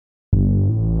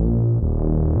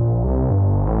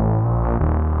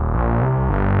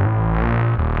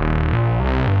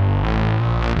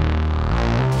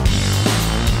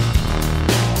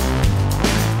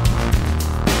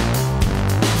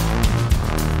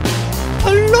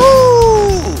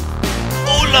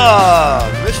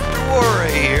Mr. Warray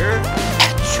here,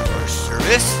 at your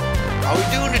service. How we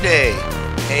doing today?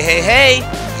 Hey, hey, hey!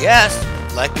 Yes,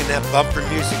 liking that bumper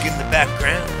music in the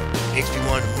background. Makes me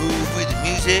want to move with the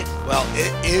music. Well,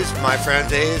 it is, my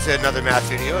friends, it is another math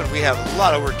video, and we have a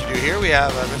lot of work to do here. We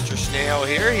have Mr. Snail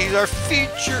here. He's our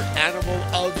feature animal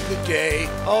of the day.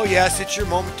 Oh yes, it's your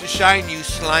moment to shine, you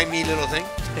slimy little thing.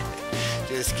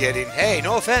 Just kidding. Hey,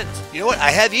 no offense. You know what?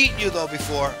 I have eaten you though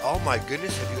before. Oh my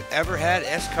goodness, have you ever had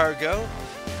escargot?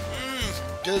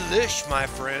 Delish, my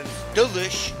friends.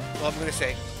 Delish. Well, I'm going to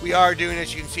say, we are doing,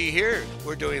 as you can see here,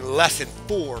 we're doing lesson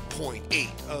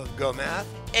 4.8 of Go Math.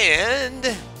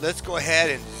 And let's go ahead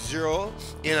and zero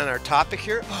in on our topic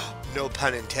here. No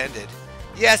pun intended.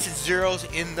 Yes, it's zeros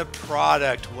in the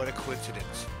product. What a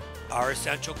coincidence. Our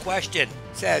essential question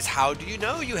says, how do you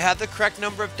know you have the correct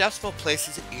number of decimal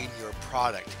places in your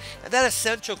product? And that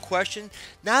essential question,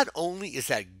 not only is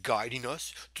that guiding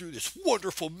us through this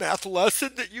wonderful math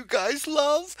lesson that you guys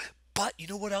love, but you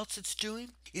know what else it's doing?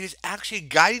 It is actually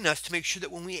guiding us to make sure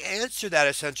that when we answer that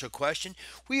essential question,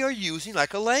 we are using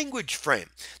like a language frame,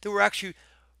 that we're actually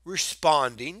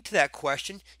responding to that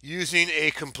question using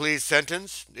a complete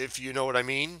sentence, if you know what I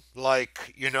mean,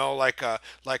 like, you know, like a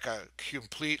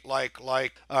complete like all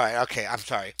right, okay, I'm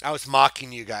sorry, I was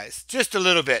mocking you guys just a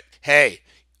little bit. Hey,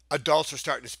 adults are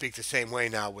starting to speak the same way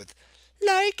now with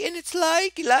like, and it's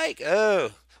like oh,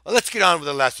 well, let's get on with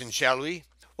the lesson, shall we?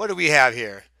 What do we have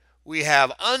here? We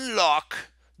have unlock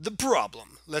the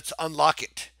problem. Let's unlock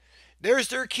it. There's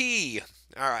their key.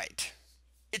 All right,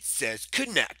 it says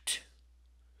connect.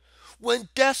 When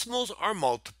decimals are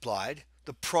multiplied,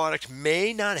 the product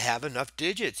may not have enough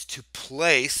digits to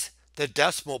place the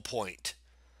decimal point.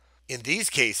 In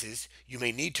these cases, you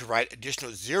may need to write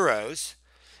additional zeros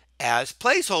as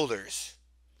placeholders.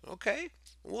 Okay,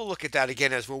 we'll look at that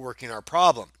again as we're working our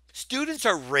problem. Students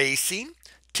are racing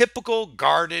typical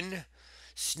garden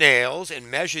snails and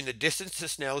measuring the distance the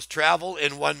snails travel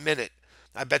in 1 minute.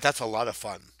 I bet that's a lot of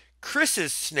fun.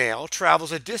 Chris's snail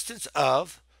travels a distance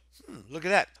of, look at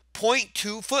that,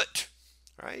 0.2 foot,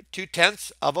 right?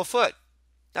 2/10 of a foot.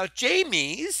 Now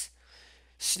Jamie's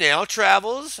snail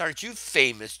travels, aren't you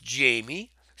famous,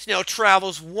 Jamie? Snail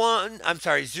travels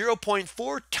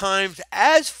 0.4 times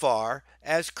as far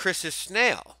as Chris's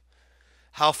snail.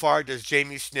 How far does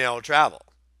Jamie's snail travel?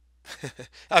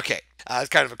 Okay, it's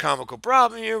kind of a comical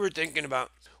problem here we're thinking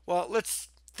about. Well, let's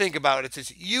think about it. It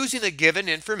says, using the given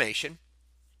information,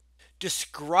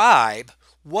 describe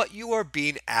what you are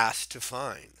being asked to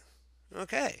find.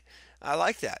 Okay, I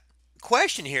like that.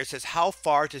 Question here says, how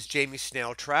far does Jamie's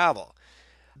snail travel?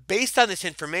 Based on this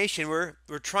information, we're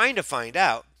trying to find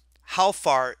out how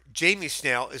far Jamie's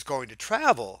snail is going to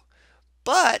travel,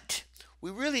 but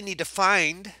we really need to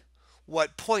find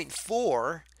what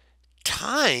 0.4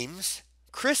 times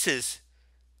Chris's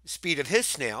speed of his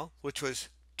snail, which was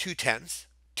 2/10,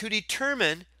 to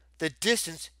determine the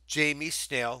distance Jamie's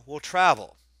snail will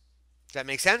travel. Does that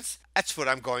make sense? That's what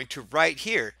I'm going to write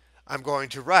here. I'm going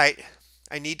to write,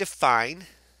 I need to find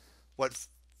what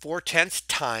 4/10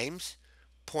 times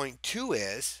 0.2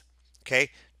 is,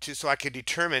 okay, so I can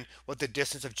determine what the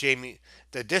distance of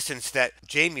the distance that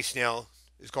Jamie's snail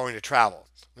is going to travel.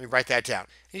 Let me write that down.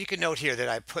 And you can note here that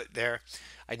I put there,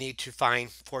 I need to find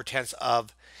 4/10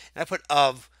 of, and I put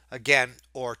of again,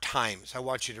 or times. I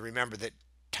want you to remember that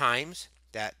times,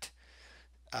 that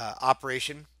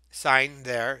operation sign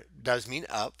there does mean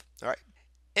of, all right,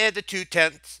 and the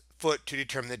 2/10 foot to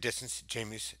determine the distance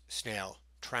Jamie's snail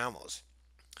travels.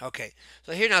 Okay,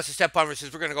 so here now it's a step on, which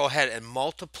says we're going to go ahead and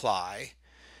multiply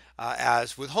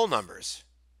as with whole numbers.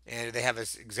 And they have an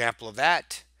example of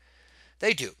that.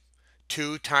 They do.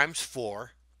 2 times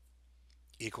 4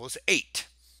 equals 8.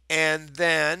 And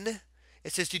then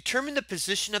it says determine the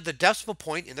position of the decimal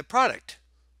point in the product.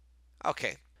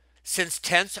 Okay, since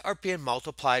tenths are being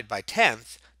multiplied by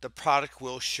tenths, the product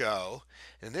will show,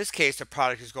 in this case the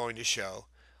product is going to show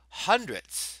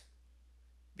hundredths,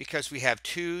 because we have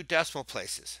 2 decimal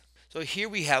places. So here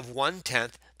we have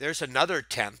 1/10, there's another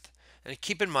tenth, and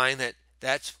keep in mind that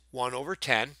that's 1 over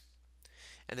 10,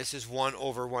 and this is 1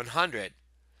 over 100.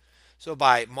 So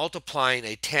by multiplying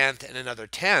a tenth and another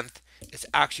tenth, it's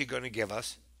actually going to give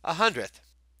us a hundredth.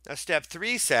 Now step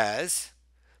 3 says,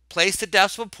 place the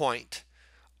decimal point.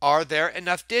 Are there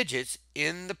enough digits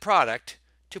in the product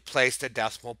to place the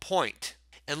decimal point?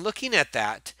 And looking at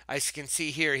that, I can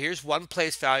see here, here's 1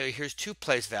 place value, here's 2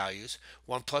 place values,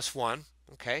 1 plus 1,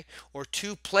 okay, or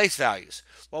 2 place values.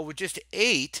 Well, with just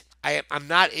 8, I'm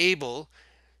not able,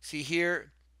 see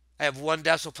here, I have 1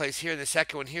 decimal place here and the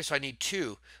second one here, so I need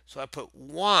 2. So I put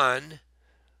 1,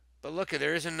 but look,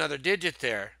 there is another digit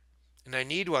there, and I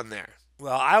need 1 there.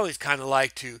 Well, I always kind of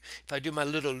like to, if I do my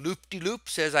little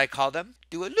loop-de-loops, as I call them,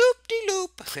 do a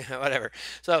loop-de-loop, whatever.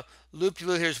 So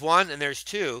loop-de-loop, here's 1 and there's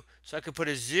 2. So I could put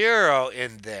a 0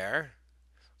 in there,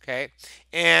 okay?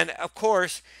 And of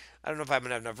course, I don't know if I'm going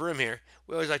to have enough room here.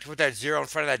 We always like to put that 0 in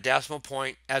front of that decimal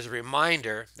point as a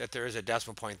reminder that there is a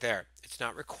decimal point there. It's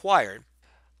not required.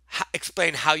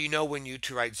 Explain how you know when you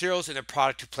to write zeros in a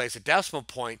product to place a decimal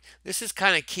point. This is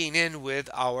kind of keying in with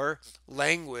our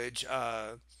language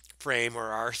frame or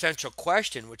our essential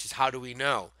question, which is how do we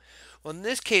know? Well, in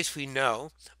this case, we know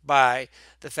by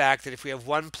the fact that if we have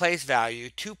one place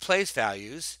value, two place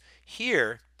values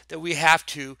here, that we have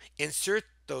to insert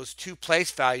those two place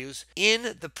values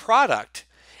in the product.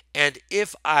 And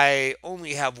if I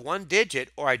only have one digit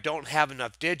or I don't have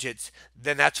enough digits,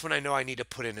 then that's when I know I need to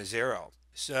put in a 0.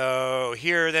 So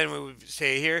here then we would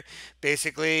say here,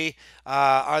 basically,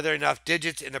 are there enough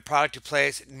digits in the product to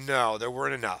place? No, there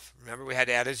weren't enough. Remember, we had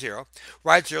to add a 0.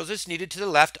 Write zeros as needed to the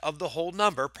left of the whole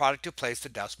number product to place the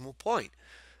decimal point.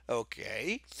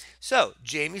 Okay, so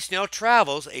Jamie Snell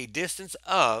travels a distance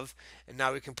of, and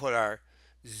now we can put our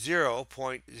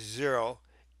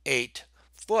 0.08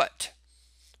 foot,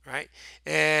 right?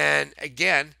 And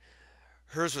again,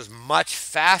 hers was much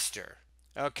faster.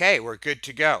 Okay, we're good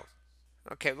to go.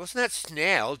 Okay, wasn't that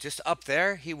snail just up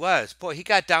there? He was. Boy, he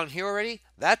got down here already?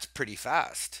 That's pretty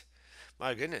fast.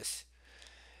 My goodness.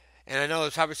 And I know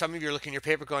there's probably some of you are looking at your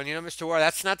paper going, you know, Mr. War,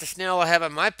 that's not the snail I have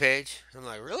on my page. I'm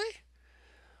like, really?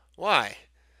 Why?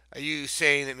 Are you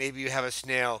saying that maybe you have a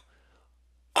snail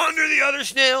under the other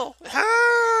snail?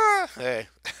 Ah! Hey.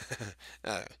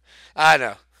 I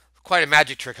know. Quite a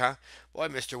magic trick, huh? Boy,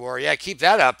 Mr. War, yeah, keep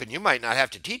that up and you might not have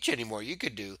to teach anymore. You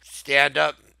could do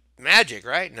stand-up magic,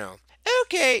 right? No.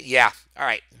 Okay, yeah. All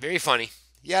right. Very funny.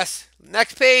 Yes.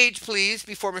 Next page, please,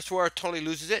 before Mr. War totally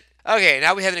loses it. Okay,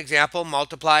 now we have an example.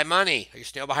 Multiply money. Are you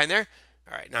snail behind there?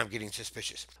 All right, now I'm getting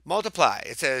suspicious. Multiply.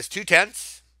 It says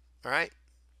 2/10, all right,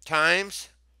 times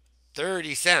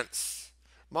 30 cents.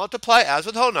 Multiply as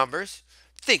with whole numbers.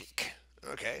 Think.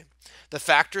 Okay. The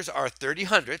factors are 30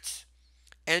 hundredths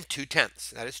and 2/10.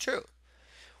 That is true.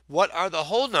 What are the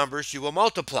whole numbers you will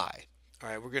multiply? All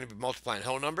right, we're going to be multiplying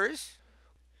whole numbers.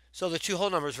 So the two whole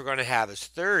numbers we're going to have is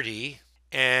 30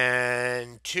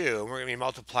 and 2. And we're going to be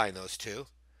multiplying those two.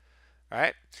 All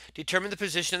right. Determine the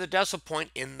position of the decimal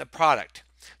point in the product.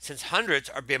 Since hundredths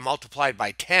are being multiplied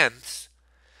by tenths,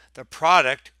 the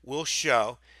product will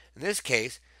show, in this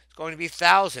case, it's going to be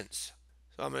thousandths.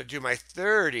 So I'm going to do my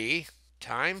 30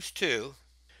 times 2,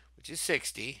 which is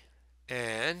 60.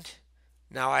 And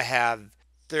now I have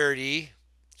 30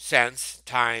 cents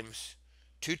times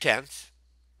 2/10.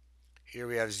 Here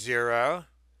we have 0,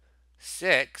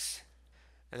 6,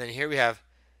 and then here we have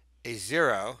a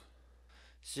 0,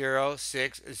 0,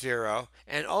 6, 0,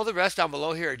 and all the rest down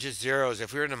below here are just zeros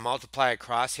if we were to multiply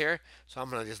across here, so I'm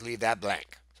going to just leave that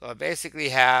blank. So I basically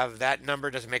have, that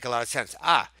number doesn't make a lot of sense.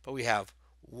 But we have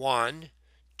 1,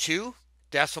 2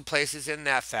 decimal places in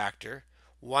that factor,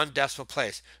 1 decimal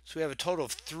place. So we have a total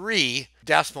of 3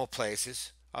 decimal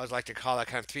places. I always like to call that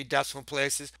kind of 3 decimal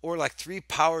places, or like 3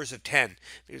 powers of 10.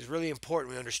 It's really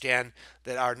important we understand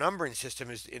that our numbering system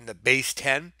is in the base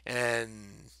 10,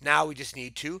 and now we just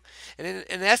need 2. And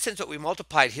in essence, what we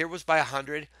multiplied here was by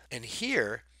 100, and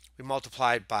here we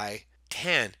multiplied by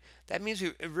 10. That means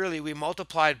we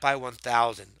multiplied by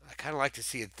 1,000. I kind of like to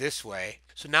see it this way.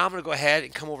 So now I'm going to go ahead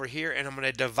and come over here, and I'm going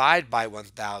to divide by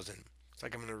 1,000. It's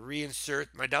like I'm going to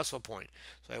reinsert my decimal point.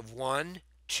 So I have 1,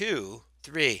 2,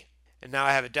 3. And now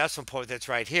I have a decimal point that's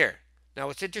right here. Now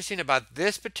what's interesting about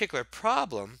this particular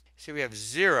problem, see we have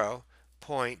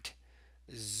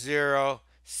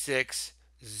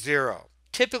 0.060.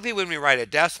 Typically when we write a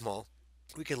decimal,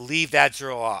 we can leave that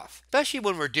 0 off, especially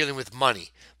when we're dealing with money.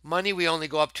 Money, we only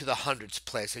go up to the hundredths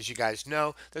place. As you guys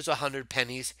know, there's 100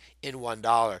 pennies in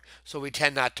 $1. So we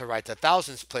tend not to write the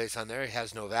thousandths place on there. It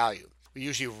has no value. We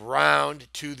usually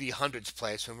round to the hundredths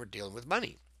place when we're dealing with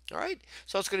money. All right,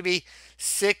 so it's going to be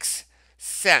 6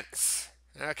 cents.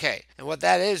 Okay, and what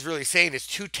that is really saying is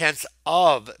 2/10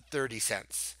 of 30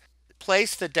 cents.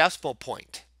 Place the decimal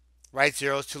point. Write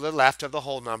zeros to the left of the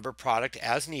whole number product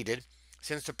as needed.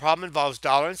 Since the problem involves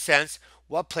dollar and cents,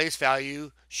 what place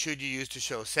value should you use to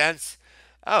show cents?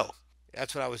 Oh,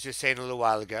 that's what I was just saying a little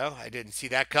while ago. I didn't see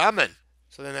that coming.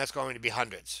 So then that's going to be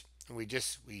hundredths. And we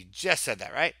just said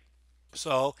that, right?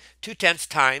 So 2/10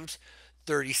 times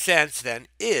 30 cents then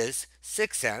is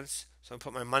 6 cents. So I'm going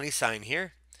to put my money sign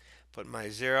here, put my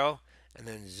 0, and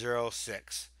then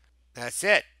 0.6. That's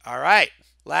it. All right.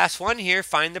 Last one here,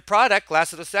 find the product,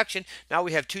 last little section. Now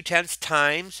we have 2/10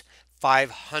 times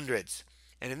 5 hundredths.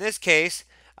 And in this case,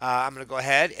 I'm going to go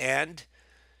ahead and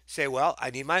say, well, I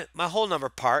need my whole number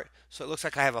part. So it looks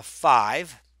like I have a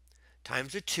 5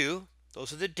 times a 2.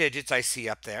 Those are the digits I see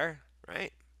up there,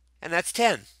 right? And that's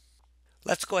 10.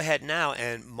 Let's go ahead now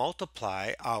and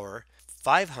multiply our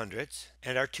 500ths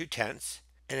and our 2/10ths.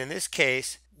 And in this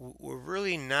case, we're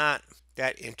really not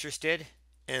that interested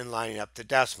in lining up the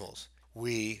decimals.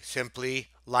 We simply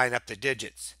line up the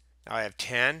digits. Now I have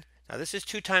 10. Now this is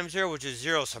 2 times 0, which is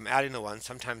 0, so I'm adding the 1.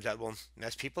 Sometimes that will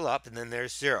mess people up, and then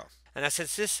there's 0. And now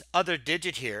since this other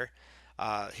digit here,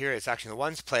 here it's actually in the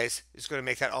ones place, is going to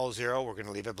make that all 0, we're going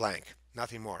to leave it blank.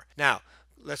 Nothing more. Now,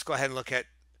 let's go ahead and look at,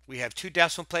 we have 2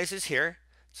 decimal places here.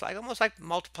 It's like almost like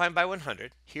multiplying by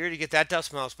 100. Here to get that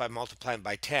decimal is by multiplying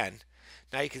by 10.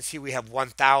 Now you can see we have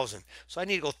 1,000. So I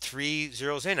need to go 3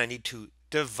 zeros in. I need to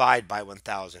divide by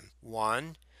 1,000.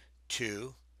 1,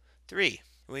 2, 3.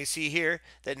 And we see here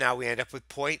that now we end up with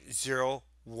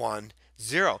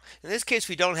 0.010. In this case,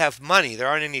 we don't have money. There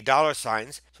aren't any dollar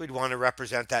signs, so we'd want to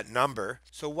represent that number.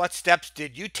 So what steps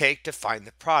did you take to find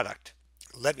the product?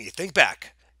 Let me think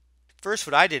back. First,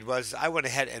 what I did was I went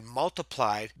ahead and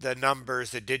multiplied the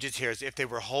numbers, the digits here, as if they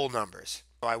were whole numbers.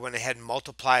 So I went ahead and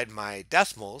multiplied my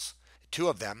decimals, 2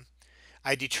 of them.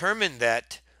 I determined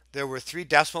that there were 3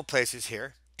 decimal places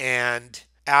here, and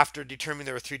after determining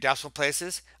there were 3 decimal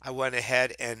places, I went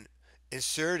ahead and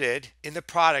inserted in the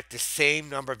product the same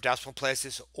number of decimal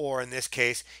places, or in this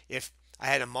case, if I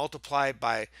had to multiply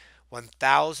by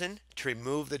 1,000 to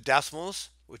remove the decimals,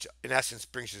 which in essence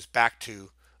brings us back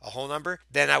to a whole number,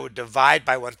 then I would divide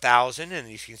by 1,000, and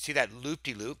you can see that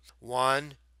loop-de-loop.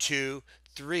 1, 2,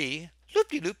 3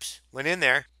 loop-de-loops went in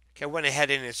there. Okay, I went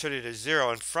ahead and inserted a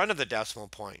 0 in front of the decimal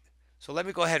point. So let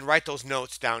me go ahead and write those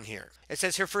notes down here. It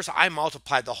says here first I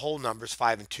multiplied the whole numbers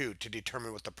 5 and 2 to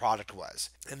determine what the product was.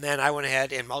 And then I went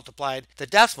ahead and multiplied the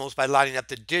decimals by lining up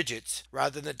the digits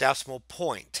rather than the decimal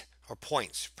point, or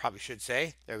points, probably should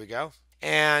say. There we go.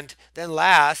 And then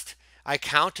last, I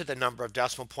counted the number of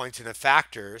decimal points in the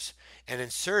factors and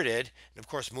inserted, and of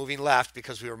course moving left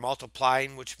because we were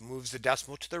multiplying, which moves the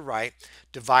decimal to the right,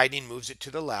 dividing moves it to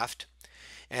the left,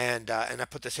 and I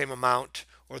put the same amount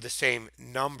or the same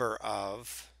number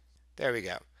of, there we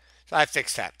go. So I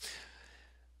fixed that.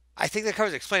 I think that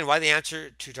covers explain why the answer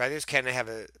to try this can have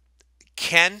a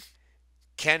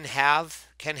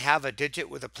digit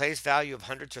with a place value of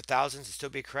hundreds or thousands and still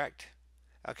be correct.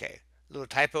 Okay, little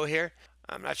typo here.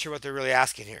 I'm not sure what they're really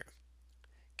asking here.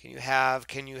 Can you have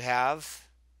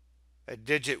a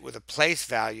digit with a place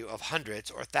value of hundreds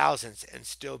or thousands and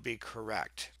still be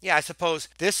correct? Yeah, I suppose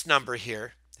this number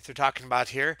here, if they're talking about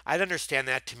here, I'd understand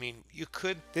that to mean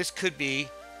this could be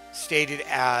stated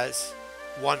as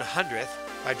 100th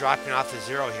by dropping off the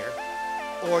 0 here,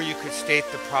 or you could state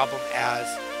the problem as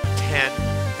 10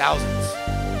 thousandths.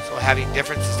 So having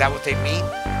difference, is that what they mean?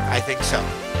 I think so.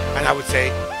 And I would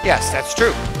say, yes, that's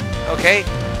true. Okay,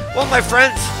 well, my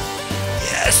friends,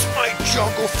 yes, my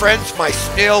jungle friends, my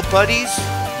snail buddies,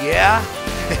 yeah.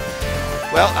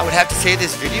 Well, I would have to say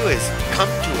this video has come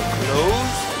to a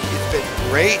close. It's been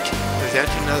great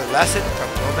presenting another lesson from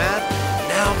Nomad.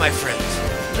 Now, my friends,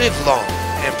 live long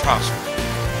and prosper.